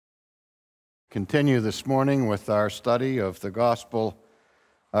continue this morning with our study of the Gospel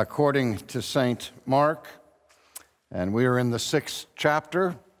according to St. Mark, and we are in the 6th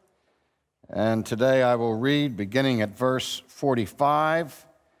chapter, and today I will read beginning at verse 45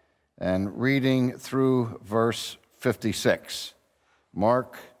 and reading through verse 56.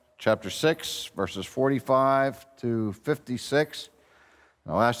 Mark chapter 6, verses 45 to 56.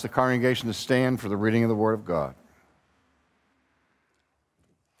 I'll ask the congregation to stand for the reading of the Word of God.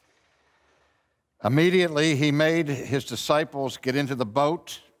 Immediately he made his disciples get into the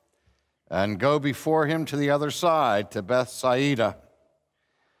boat and go before him to the other side, to Bethsaida,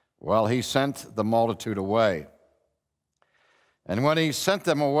 while he sent the multitude away. And when he sent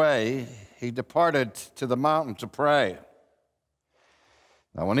them away, he departed to the mountain to pray.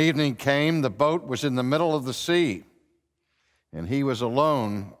 Now when evening came, the boat was in the middle of the sea, and he was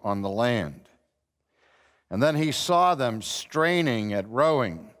alone on the land. And then he saw them straining at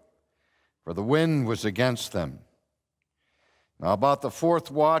rowing, for the wind was against them. Now about the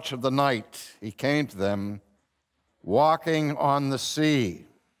fourth watch of the night, he came to them, walking on the sea,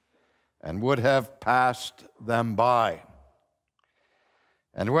 and would have passed them by.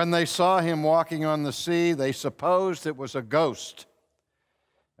 And when they saw him walking on the sea, they supposed it was a ghost,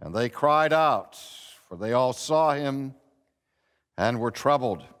 and they cried out, for they all saw him and were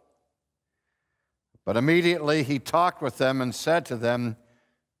troubled. But immediately he talked with them and said to them,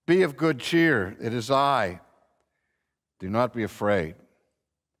 "Be of good cheer, it is I. Do not be afraid."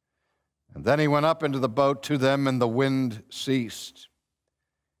 And then he went up into the boat to them, and the wind ceased.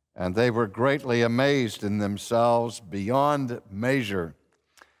 And they were greatly amazed in themselves beyond measure,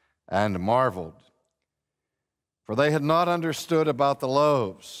 and marveled. For they had not understood about the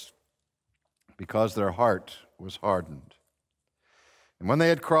loaves, because their heart was hardened. And when they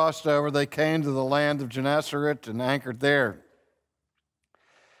had crossed over, they came to the land of Gennesaret and anchored there.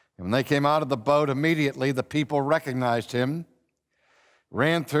 And when they came out of the boat, immediately the people recognized him,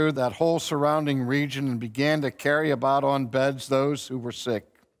 ran through that whole surrounding region, and began to carry about on beds those who were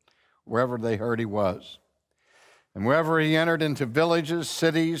sick, wherever they heard he was. And wherever he entered into villages,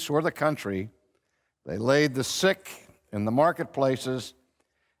 cities, or the country, they laid the sick in the marketplaces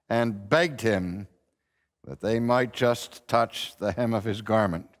and begged him that they might just touch the hem of his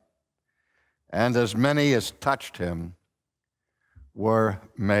garment. And as many as touched him were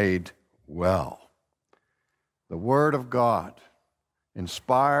made well. The Word of God,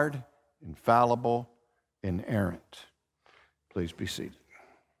 inspired, infallible, inerrant. Please be seated.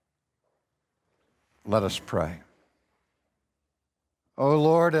 Let us pray. O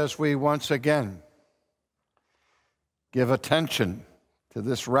Lord, as we once again give attention to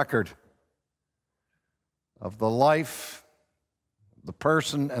this record of the life, the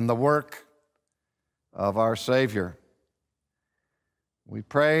person, and the work of our Savior, we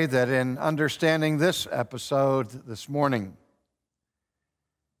pray that in understanding this episode this morning,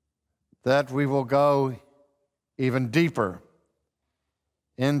 that we will go even deeper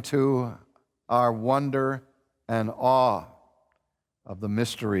into our wonder and awe of the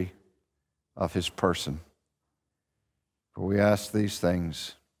mystery of his person. For we ask these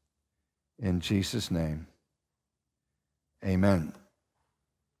things in Jesus' name. Amen.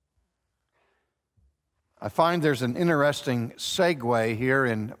 I find there's an interesting segue here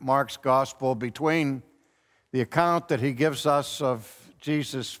in Mark's gospel between the account that he gives us of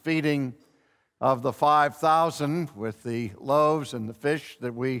Jesus' feeding of the 5,000 with the loaves and the fish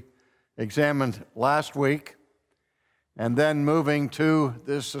that we examined last week, and then moving to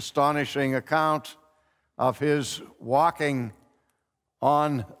this astonishing account of his walking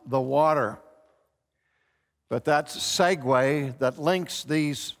on the water. But that segue that links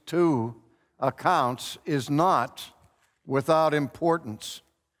these two accounts is not without importance.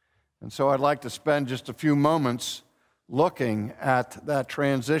 And so I'd like to spend just a few moments looking at that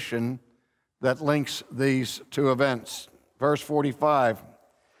transition that links these two events. Verse 45,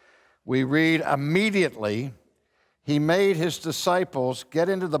 we read, "Immediately he made his disciples get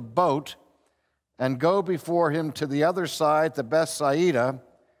into the boat and go before him to the other side, to Bethsaida,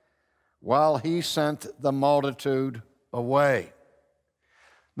 while he sent the multitude away."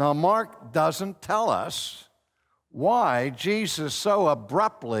 Now, Mark doesn't tell us why Jesus so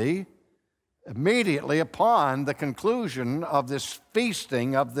abruptly, immediately upon the conclusion of this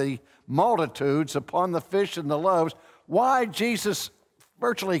feasting of the multitudes upon the fish and the loaves, why Jesus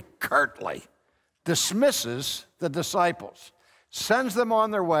virtually curtly dismisses the disciples, sends them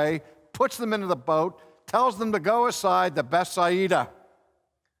on their way, puts them into the boat, tells them to go aside to Bethsaida,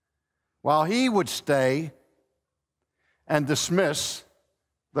 while he would stay and dismiss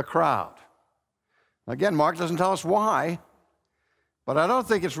the crowd. Again, Mark doesn't tell us why, But I don't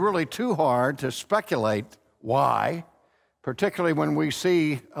think it's really too hard to speculate why, particularly when we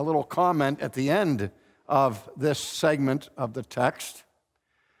see a little comment at the end of this segment of the text.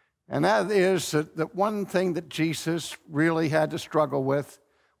 And that is that one thing that Jesus really had to struggle with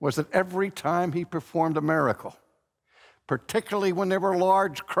was that every time he performed a miracle, particularly when there were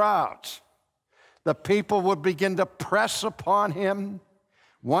large crowds, the people would begin to press upon him,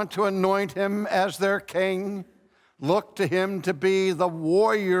 want to anoint him as their king, look to him to be the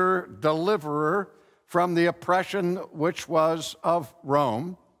warrior deliverer from the oppression which was of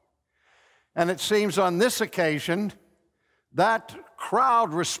Rome. And it seems on this occasion, that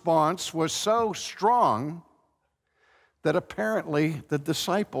crowd response was so strong that apparently the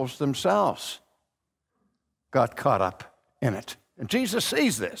disciples themselves got caught up in it. And Jesus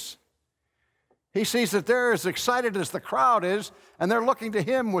sees this. He sees that they're as excited as the crowd is, and they're looking to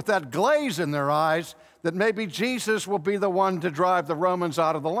him with that glaze in their eyes that maybe Jesus will be the one to drive the Romans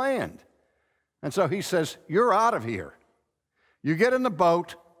out of the land. And so he says, you're out of here. You get in the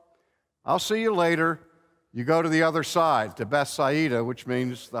boat. I'll see you later. You go to the other side, to Bethsaida, which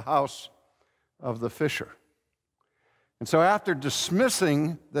means the house of the fisher. And so after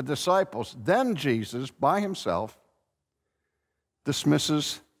dismissing the disciples, then Jesus, by himself,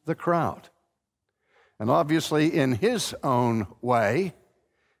 dismisses the crowd. And obviously, in his own way,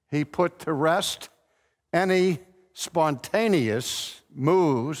 he put to rest any spontaneous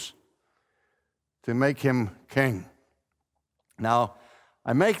moves to make him king. Now,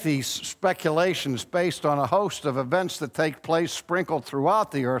 I make these speculations based on a host of events that take place sprinkled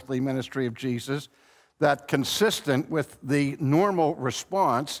throughout the earthly ministry of Jesus that consistent with the normal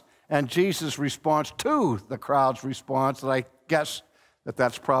response and Jesus' response to the crowd's response, that I guess that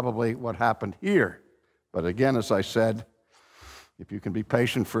that's probably what happened here. But again, as I said, if you can be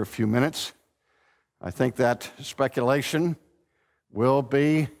patient for a few minutes, I think that speculation will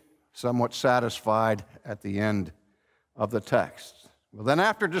be somewhat satisfied at the end of the text. Well, then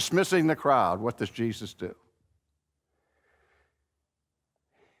after dismissing the crowd, what does Jesus do?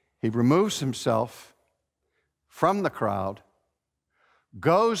 He removes himself from the crowd,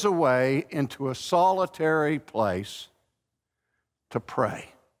 goes away into a solitary place to pray.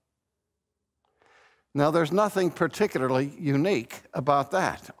 Now, there's nothing particularly unique about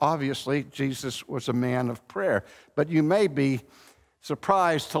that. Obviously, Jesus was a man of prayer, but you may be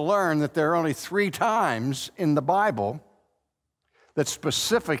surprised to learn that there are only 3 times in the Bible that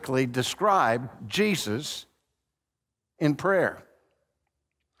specifically describe Jesus in prayer.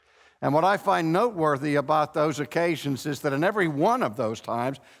 And what I find noteworthy about those occasions is that in every one of those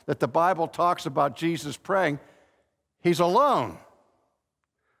times that the Bible talks about Jesus praying, he's alone,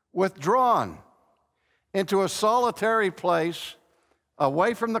 withdrawn into a solitary place,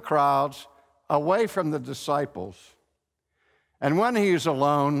 away from the crowds, away from the disciples. And when he is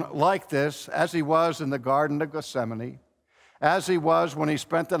alone like this, as he was in the Garden of Gethsemane, as he was when he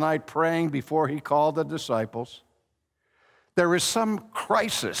spent the night praying before he called the disciples, there is some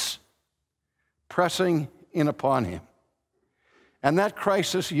crisis pressing in upon him. And that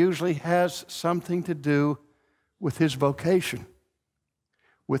crisis usually has something to do with his vocation,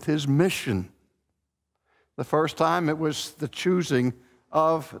 with his mission. The first time it was the choosing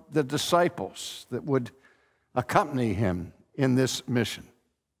of the disciples that would accompany him in this mission.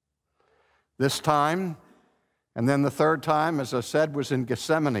 This time, and then the third time, as I said, was in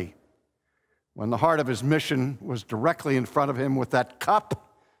Gethsemane, when the heart of his mission was directly in front of him with that cup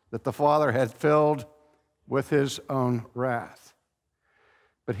that the Father had filled with his own wrath.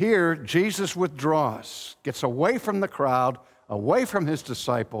 But here, Jesus withdraws, gets away from the crowd, away from his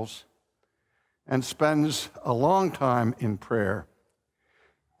disciples, and spends a long time in prayer,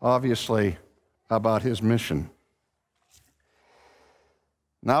 obviously about his mission.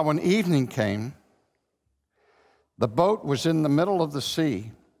 Now, when evening came, the boat was in the middle of the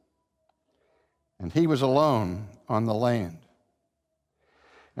sea, and he was alone on the land.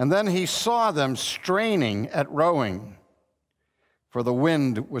 And then he saw them straining at rowing, for the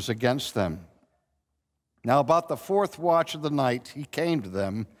wind was against them. Now, about the 4th watch of the night, he came to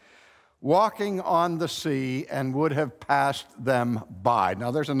them, walking on the sea, and would have passed them by.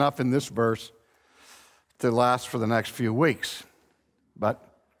 Now, there's enough in this verse to last for the next few weeks. But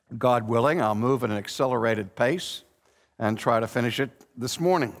God willing, I'll move at an accelerated pace and try to finish it this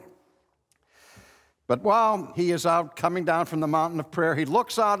morning. But while he is out coming down from the mountain of prayer, he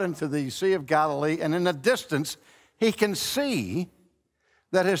looks out into the Sea of Galilee, and in the distance, he can see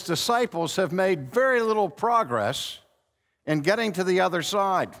that his disciples have made very little progress in getting to the other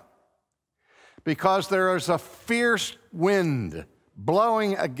side, because there is a fierce wind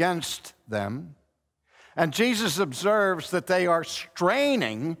blowing against them, And Jesus observes that they are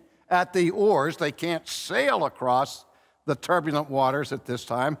straining at the oars. They can't sail across the turbulent waters at this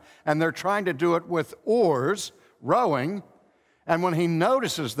time, and they're trying to do it with oars, rowing. And when he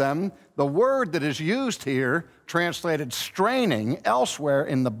notices them, the word that is used here, translated straining elsewhere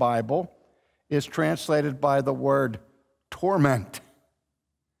in the Bible, is translated by the word torment.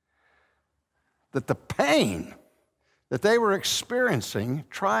 That the pain that they were experiencing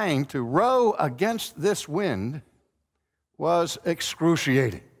trying to row against this wind was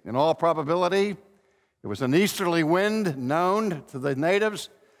excruciating. In all probability, it was an easterly wind known to the natives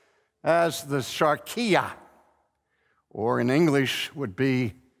as the sharkia, or in English would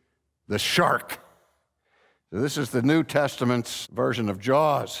be the shark. So this is the New Testament's version of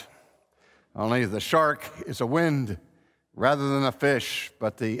Jaws. Only the shark is a wind rather than a fish,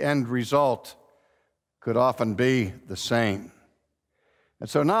 but the end result could often be the same. And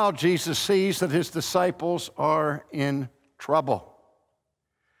so now Jesus sees that his disciples are in trouble.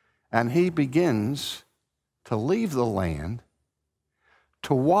 And he begins to leave the land,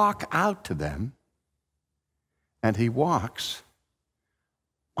 to walk out to them, and he walks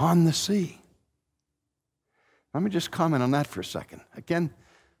on the sea. Let me just comment on that for a second. Again,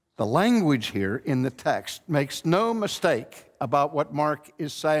 the language here in the text makes no mistake about what Mark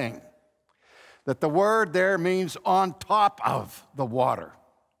is saying, that the word there means on top of the water.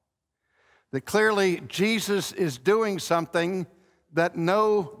 That clearly Jesus is doing something that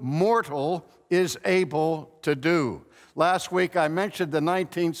no mortal is able to do. Last week I mentioned the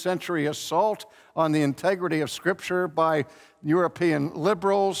 19th century assault on the integrity of Scripture by European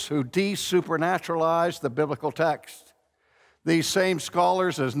liberals who de-supernaturalized the biblical text. These same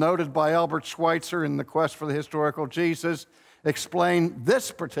scholars, as noted by Albert Schweitzer in The Quest for the Historical Jesus, explain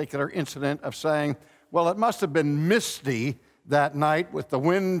this particular incident of saying, well, it must have been misty that night with the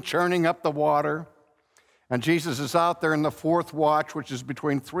wind churning up the water. And Jesus is out there in the fourth watch, which is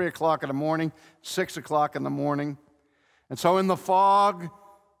between 3 o'clock in the morning, 6 o'clock in the morning. And so in the fog,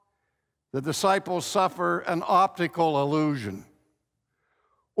 the disciples suffer an optical illusion.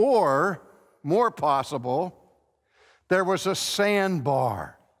 Or, more possible, there was a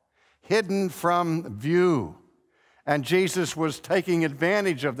sandbar hidden from view. And Jesus was taking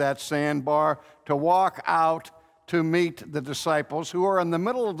advantage of that sandbar to walk out to meet the disciples who are in the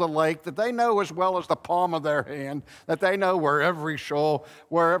middle of the lake that they know as well as the palm of their hand, that they know where every shoal,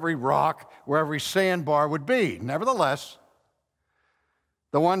 where every rock, where every sandbar would be. Nevertheless,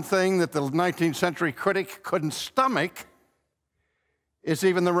 the one thing that the 19th century critic couldn't stomach is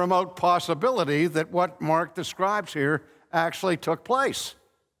even the remote possibility that what Mark describes here actually took place.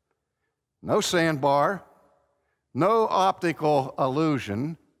 No sandbar, no optical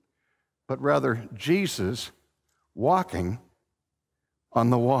illusion, but rather Jesus walking on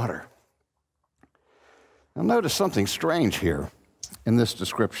the water. Now notice something strange here in this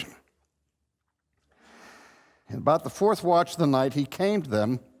description. In about the fourth watch of the night, he came to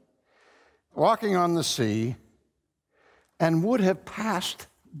them, walking on the sea, and would have passed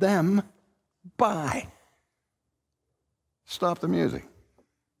them by. Stop the music.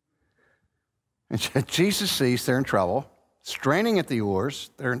 And Jesus sees they're in trouble, straining at the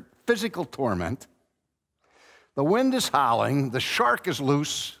oars, they're in physical torment. The wind is howling, the shark is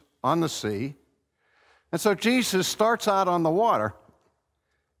loose on the sea. And so Jesus starts out on the water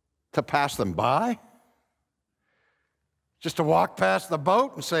to pass them by, just to walk past the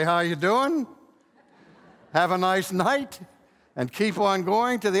boat and say, how you doing? Have a nice night, and keep on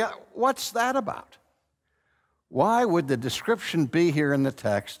going to the other. What's that about? Why would the description be here in the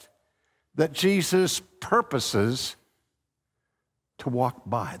text that Jesus purposes to walk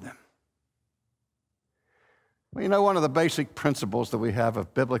by them? Well, you know, one of the basic principles that we have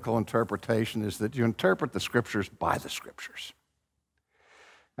of biblical interpretation is that you interpret the Scriptures by the Scriptures.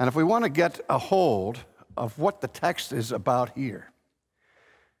 And if we want to get a hold of what the text is about here,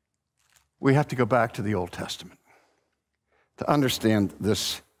 we have to go back to the Old Testament to understand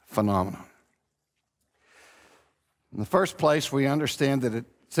this phenomenon. In the first place, we understand that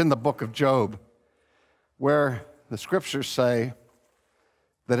it's in the book of Job, where the Scriptures say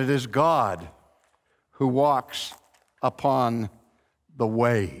that it is God who walks upon the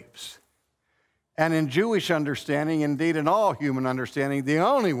waves. And in Jewish understanding, indeed in all human understanding, the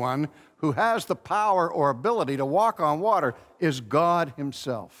only one who has the power or ability to walk on water is God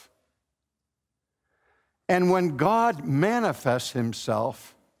himself. And when God manifests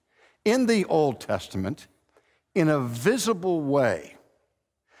himself in the Old Testament in a visible way,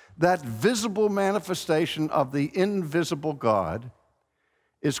 that visible manifestation of the invisible God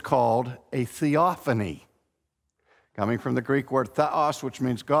is called a theophany, coming from the Greek word theos, which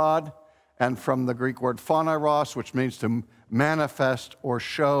means God, and from the Greek word phaneros, which means to manifest or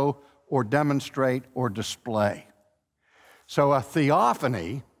show or demonstrate or display. So a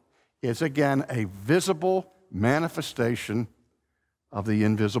theophany is, again, a visible manifestation of the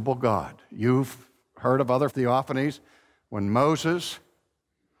invisible God. You've heard of other theophanies. When Moses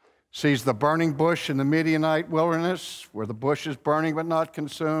sees the burning bush in the Midianite wilderness, where the bush is burning but not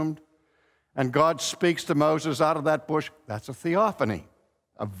consumed, and God speaks to Moses out of that bush, that's a theophany,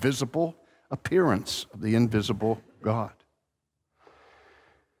 a visible appearance of the invisible God.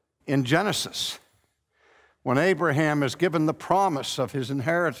 In Genesis, when Abraham is given the promise of his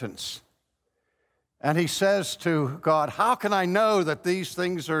inheritance, and he says to God, how can I know that these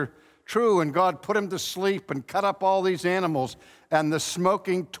things are true? And God put him to sleep and cut up all these animals, and the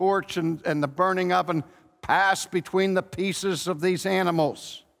smoking torch and the burning oven passed between the pieces of these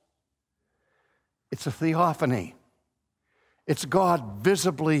animals. It's a theophany. It's God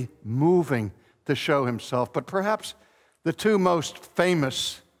visibly moving to show himself. But perhaps the two most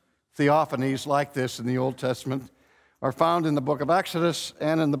famous theophanies like this in the Old Testament are found in the book of Exodus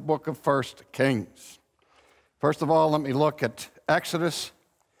and in the book of 1 Kings. First of all, let me look at Exodus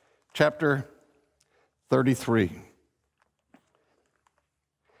chapter 33.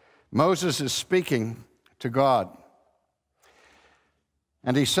 Moses is speaking to God.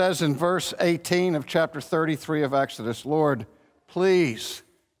 And he says in verse 18 of chapter 33 of Exodus, Lord, please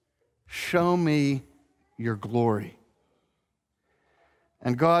show me your glory.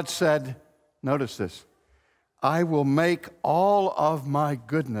 And God said, notice this, I will make all of my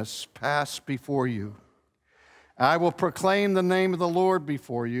goodness pass before you. I will proclaim the name of the Lord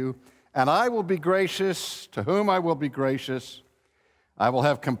before you, and I will be gracious to whom I will be gracious. I will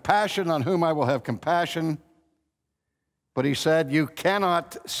have compassion on whom I will have compassion. But he said, you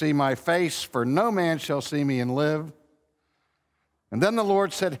cannot see my face, for no man shall see me and live. And then the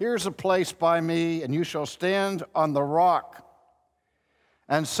Lord said, here's a place by me, and you shall stand on the rock.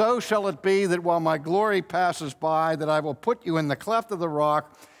 And so shall it be that while my glory passes by, that I will put you in the cleft of the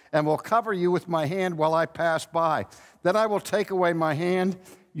rock and will cover you with my hand while I pass by. Then I will take away my hand.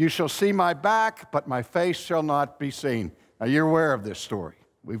 You shall see my back, but my face shall not be seen. Now, you're aware of this story.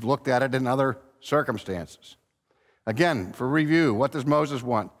 We've looked at it in other circumstances. Again, for review, what does Moses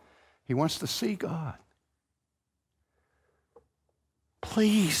want? He wants to see God.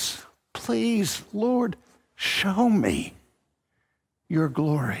 Please, please, Lord, show me your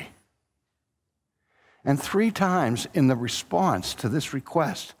glory. And 3 times in the response to this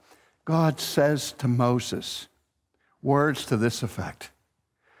request, God says to Moses words to this effect.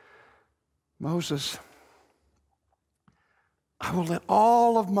 Moses, I will let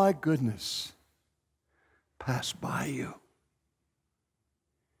all of my goodness pass by you.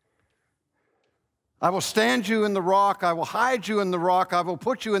 I will stand you in the rock. I will hide you in the rock. I will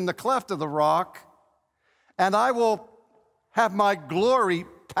put you in the cleft of the rock. And I will have my glory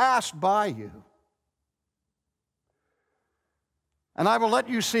pass by you. And I will let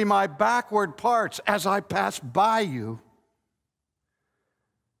you see my backward parts as I pass by you.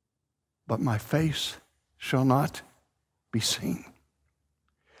 But my face shall not be seen.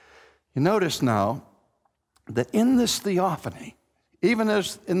 You notice now that in this theophany, even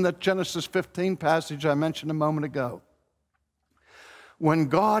as in the Genesis 15 passage I mentioned a moment ago, when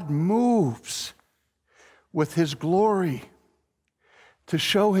God moves with his glory to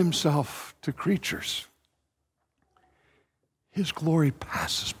show himself to creatures, his glory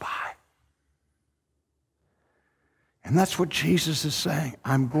passes by. And that's what Jesus is saying.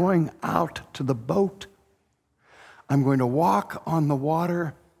 I'm going out to the boat. I'm going to walk on the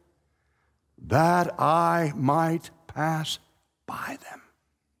water that I might pass by them.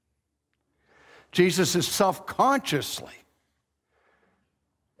 Jesus is self-consciously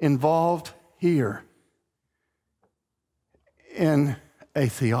involved here in a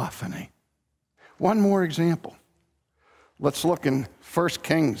theophany. One more example. Let's look in 1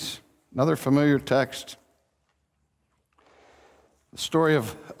 Kings, another familiar text. The story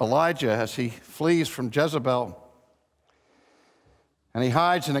of Elijah as he flees from Jezebel. And he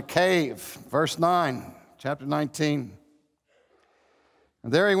hides in a cave, verse 9, chapter 19.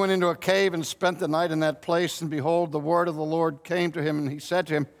 And there he went into a cave and spent the night in that place, and behold, the word of the Lord came to him, and he said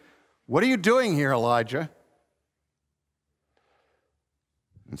to him, what are you doing here, Elijah?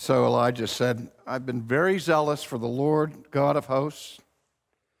 And so Elijah said, I've been very zealous for the Lord God of hosts,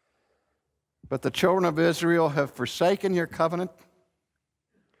 but the children of Israel have forsaken your covenant.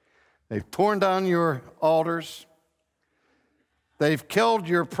 They've torn down your altars. They've killed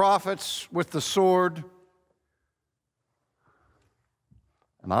your prophets with the sword.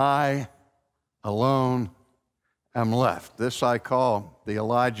 And I alone am left. This I call the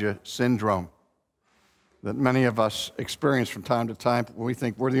Elijah syndrome that many of us experience from time to time when we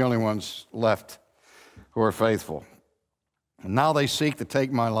think we're the only ones left who are faithful. And now they seek to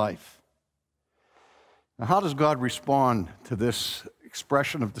take my life. Now, how does God respond to this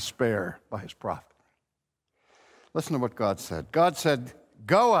expression of despair by his prophet? Listen to what God said. God said,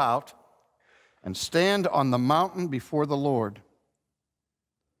 "Go out and stand on the mountain before the Lord.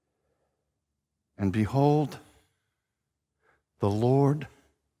 And behold, the Lord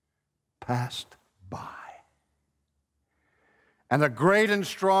passed by. And a great and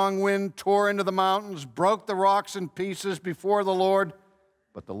strong wind tore into the mountains, broke the rocks in pieces before the Lord,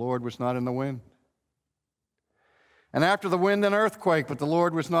 but the Lord was not in the wind. And after the wind, an earthquake, but the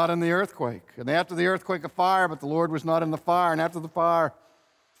Lord was not in the earthquake. And after the earthquake, a fire, but the Lord was not in the fire. And after the fire,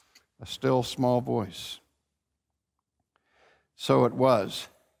 a still small voice." So it was.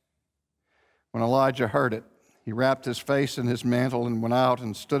 When Elijah heard it, he wrapped his face in his mantle and went out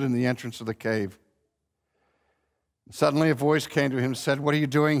and stood in the entrance of the cave. Suddenly a voice came to him and said, "What are you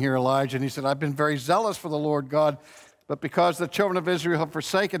doing here, Elijah?" And he said, "I've been very zealous for the Lord God, but because the children of Israel have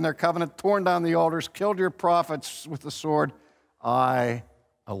forsaken their covenant, torn down the altars, killed your prophets with the sword, I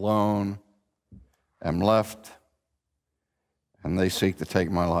alone am left, and they seek to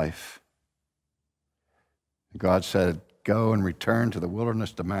take my life." God said, "Go and return to the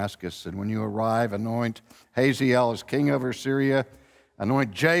wilderness Damascus, and when you arrive, anoint Hazael as king over Syria,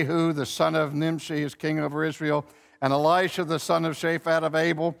 anoint Jehu the son of Nimshi as king over Israel, and Elisha the son of Shaphat of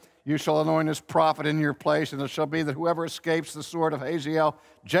Abel, you shall anoint as prophet in your place, and it shall be that whoever escapes the sword of Hazael,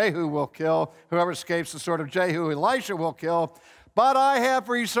 Jehu will kill. Whoever escapes the sword of Jehu, Elisha will kill. But I have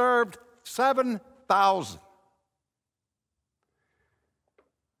reserved 7,000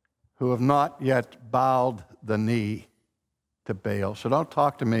 who have not yet bowed the knee to Baal." So don't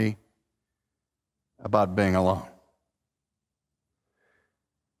talk to me about being alone.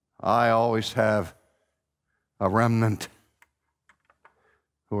 I always have a remnant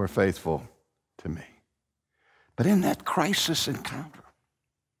who are faithful to me. But in that crisis encounter,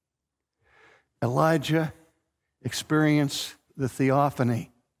 Elijah experienced the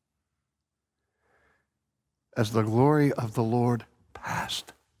theophany as the glory of the Lord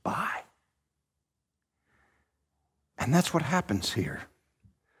passed by. And that's what happens here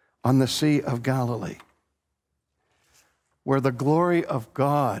on the Sea of Galilee, where the glory of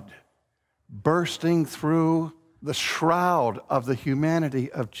God bursting through the shroud of the humanity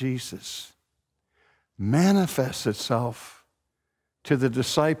of Jesus manifests itself to the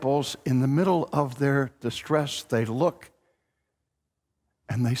disciples in the middle of their distress. They look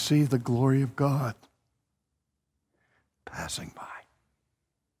and they see the glory of God passing by.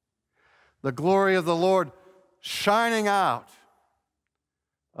 The glory of the Lord shining out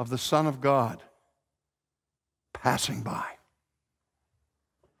of the Son of God passing by.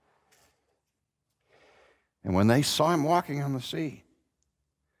 And when they saw him walking on the sea,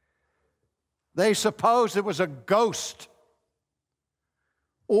 they supposed it was a ghost,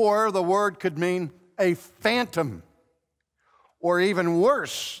 or the word could mean a phantom, or even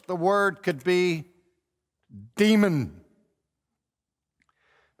worse, the word could be demon,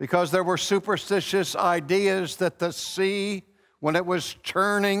 because there were superstitious ideas that the sea, when it was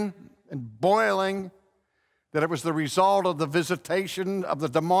churning and boiling, that it was the result of the visitation of the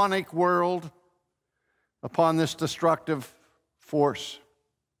demonic world upon this destructive force.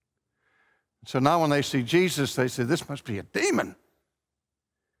 So now when they see Jesus, they say, "This must be a demon."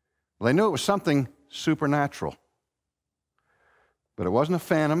 Well, they knew it was something supernatural. But it wasn't a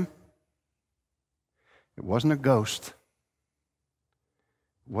phantom. It wasn't a ghost.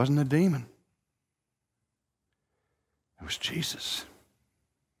 It wasn't a demon. It was Jesus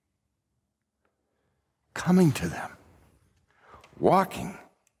coming to them, walking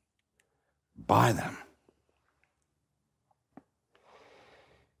by them.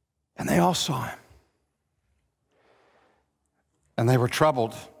 And they all saw him. And they were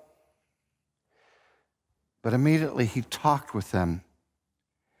troubled. But immediately he talked with them.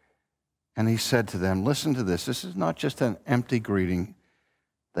 And he said to them, listen to this. This is not just an empty greeting.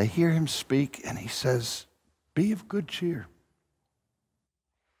 They hear him speak, and he says, be of good cheer.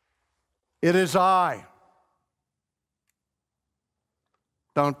 It is I.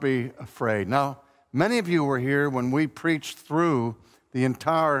 Don't be afraid. Now, many of you were here when we preached through the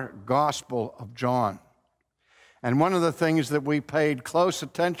entire Gospel of John. And one of the things that we paid close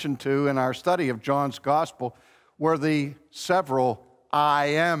attention to in our study of John's Gospel were the several I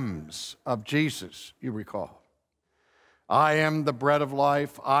ams of Jesus, you recall. I am the bread of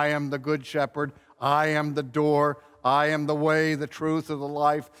life. I am the good shepherd. I am the door. I am the way, the truth, of the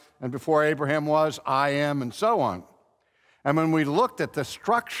life, and before Abraham was, I am, and so on. And when we looked at the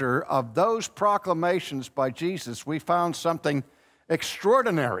structure of those proclamations by Jesus, we found something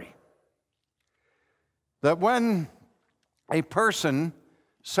extraordinary. That when a person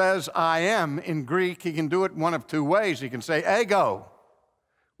says I am in Greek, he can do it one of two ways. He can say ego.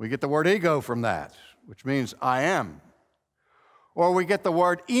 We get the word ego from that, which means I am. Or we get the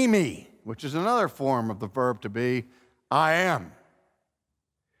word eimi, which is another form of the verb to be, I am.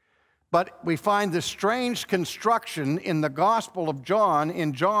 But we find this strange construction in the Gospel of John,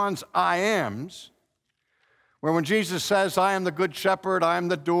 in John's I ams, where when Jesus says, I am the good shepherd, I am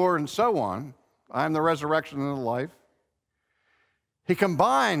the door, and so on, I am the resurrection and the life, he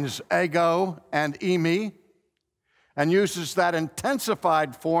combines ego and eimi and uses that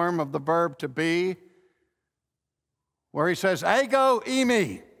intensified form of the verb to be, where he says, ego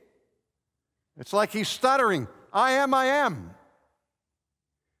eimi. It's like he's stuttering, I am, I am.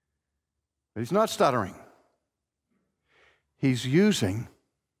 But he's not stuttering. He's using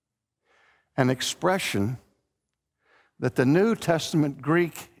an expression that the New Testament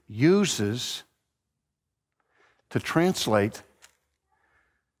Greek uses to translate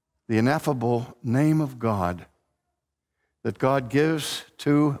the ineffable name of God that God gives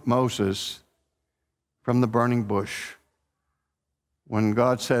to Moses from the burning bush when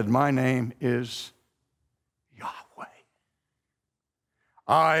God said, my name is Yahweh.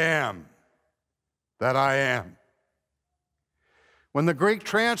 I am that I am. When the Greek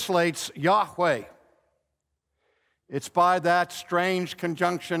translates Yahweh, it's by that strange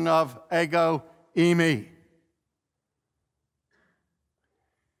conjunction of ego, eimi.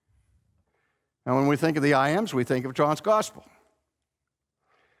 And when we think of the I ams, we think of John's gospel.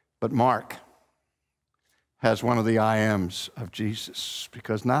 But Mark has one of the I ams of Jesus,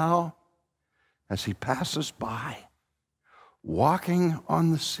 because now, as he passes by, walking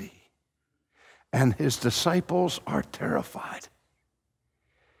on the sea, and his disciples are terrified,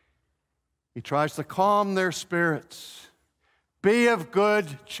 he tries to calm their spirits. Be of good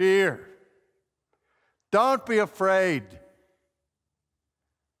cheer. Don't be afraid.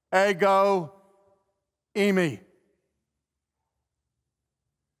 Ego eimi.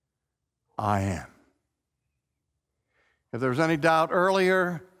 I am. If there was any doubt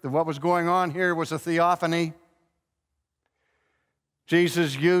earlier that what was going on here was a theophany,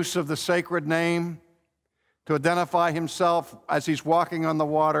 Jesus' use of the sacred name to identify himself as he's walking on the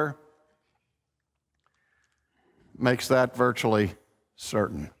water makes that virtually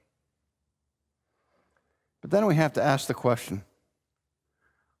certain. But then we have to ask the question,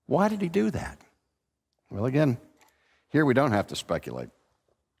 why did he do that? Well, again, here we don't have to speculate.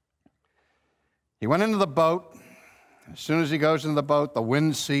 He went into the boat. As soon as he goes into the boat, the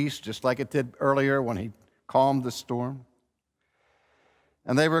wind ceased, just like it did earlier when he calmed the storm.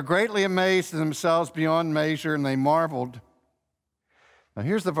 And they were greatly amazed at themselves beyond measure, and they marveled. Now,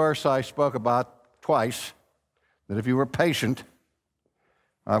 here's the verse I spoke about twice, that if you were patient,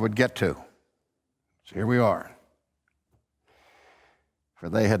 I would get to. So here we are. For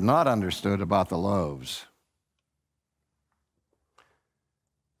they had not understood about the loaves.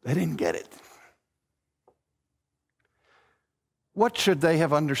 They didn't get it. What should they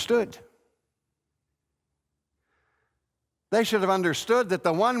have understood? They should have understood that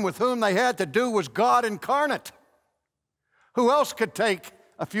the one with whom they had to do was God incarnate. Who else could take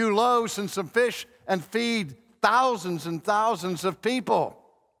a few loaves and some fish and feed thousands and thousands of people?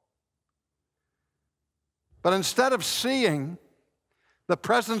 But instead of seeing the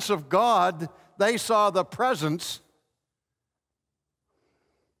presence of God, they saw the presence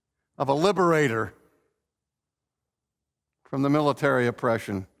of a liberator from the military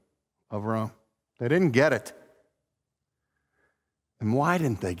oppression of Rome. They didn't get it. And why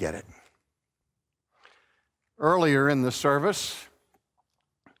didn't they get it? Earlier in the service,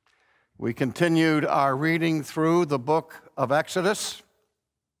 we continued our reading through the book of Exodus,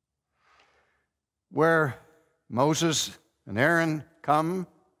 where Moses and Aaron come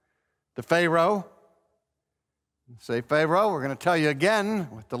to Pharaoh and say, Pharaoh, we're going to tell you again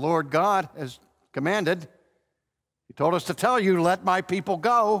what the Lord God has commanded. He told us to tell you, let my people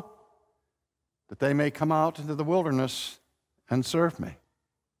go, that they may come out into the wilderness and serve me.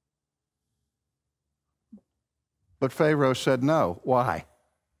 But Pharaoh said no. Why?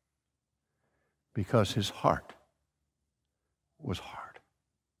 Because his heart was hard.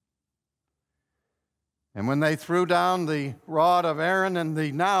 And when they threw down the rod of Aaron and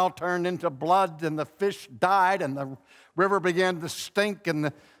the Nile turned into blood and the fish died and the river began to stink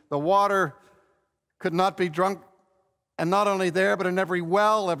and the water could not be drunk, and not only there but in every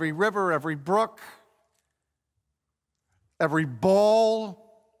well, every river, every brook, every bowl,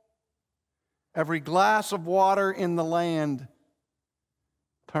 every glass of water in the land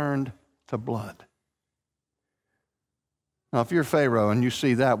turned to blood. Now, if you're Pharaoh and you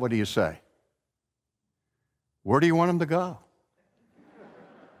see that, what do you say? Where do you want him to go?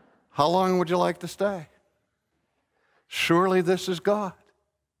 How long would you like to stay? Surely this is God.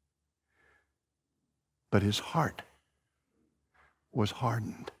 But his heart was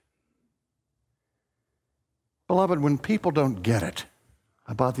hardened. Beloved, when people don't get it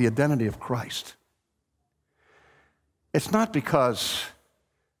about the identity of Christ, it's not because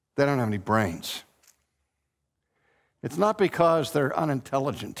they don't have any brains. It's not because they're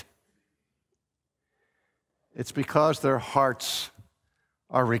unintelligent. It's because their hearts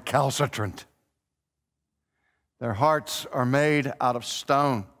are recalcitrant. Their hearts are made out of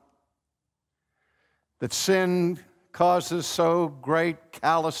stone. That sin causes so great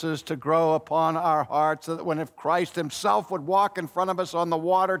calluses to grow upon our hearts that when if Christ himself would walk in front of us on the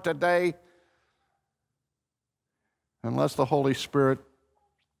water today, unless the Holy Spirit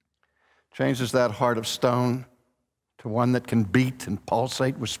changes that heart of stone to one that can beat and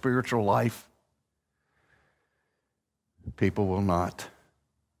pulsate with spiritual life, people will not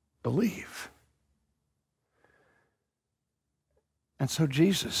believe. And so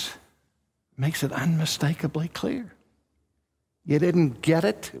Jesus makes it unmistakably clear. You didn't get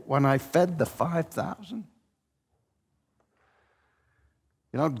it when I fed the 5,000.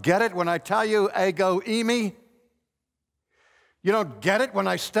 You don't get it when I tell you, ego eimi. You don't get it when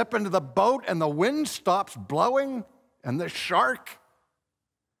I step into the boat and the wind stops blowing and the shark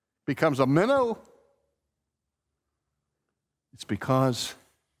becomes a minnow. It's because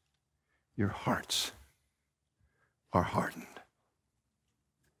your hearts are hardened.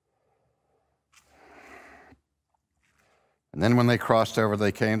 And then when they crossed over,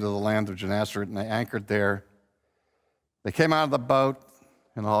 they came to the land of Gennesaret, and they anchored there. They came out of the boat,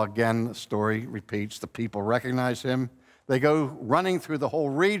 and again, the story repeats. The people recognize him. They go running through the whole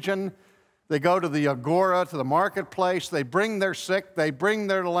region. They go to the agora, to the marketplace. They bring their sick. They bring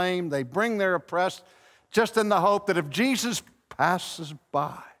their lame. They bring their oppressed, just in the hope that if Jesus passes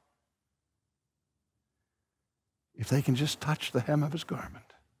by, if they can just touch the hem of his garment,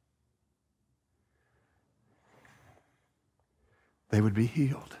 they would be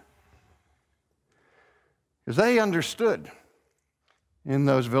healed. Because they understood in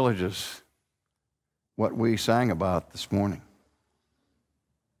those villages what we sang about this morning.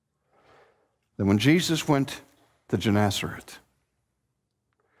 That when Jesus went to Gennesaret,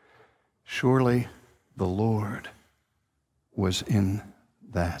 surely the Lord was in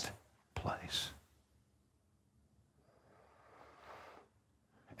that place.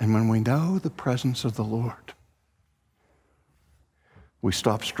 And when we know the presence of the Lord, we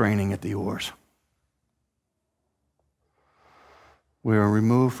stop straining at the oars. We are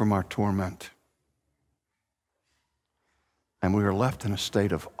removed from our torment. And we are left in a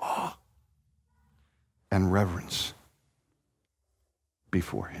state of awe and reverence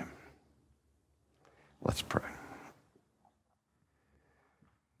before him. Let's pray.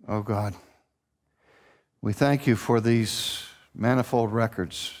 Oh God, we thank you for these manifold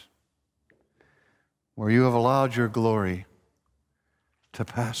records where you have allowed your glory to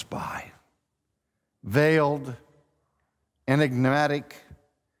pass by, veiled, enigmatic,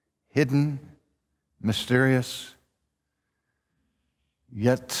 hidden, mysterious,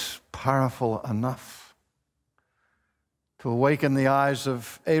 yet powerful enough to awaken the eyes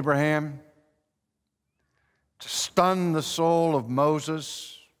of Abraham, to stun the soul of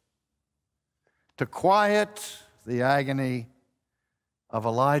Moses, to quiet the agony of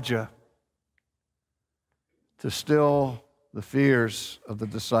Elijah, to still the fears of the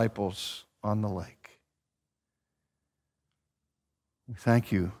disciples on the lake. We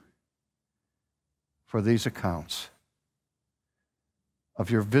thank you for these accounts of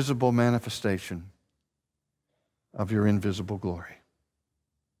your visible manifestation of your invisible glory.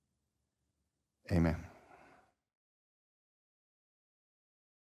 Amen.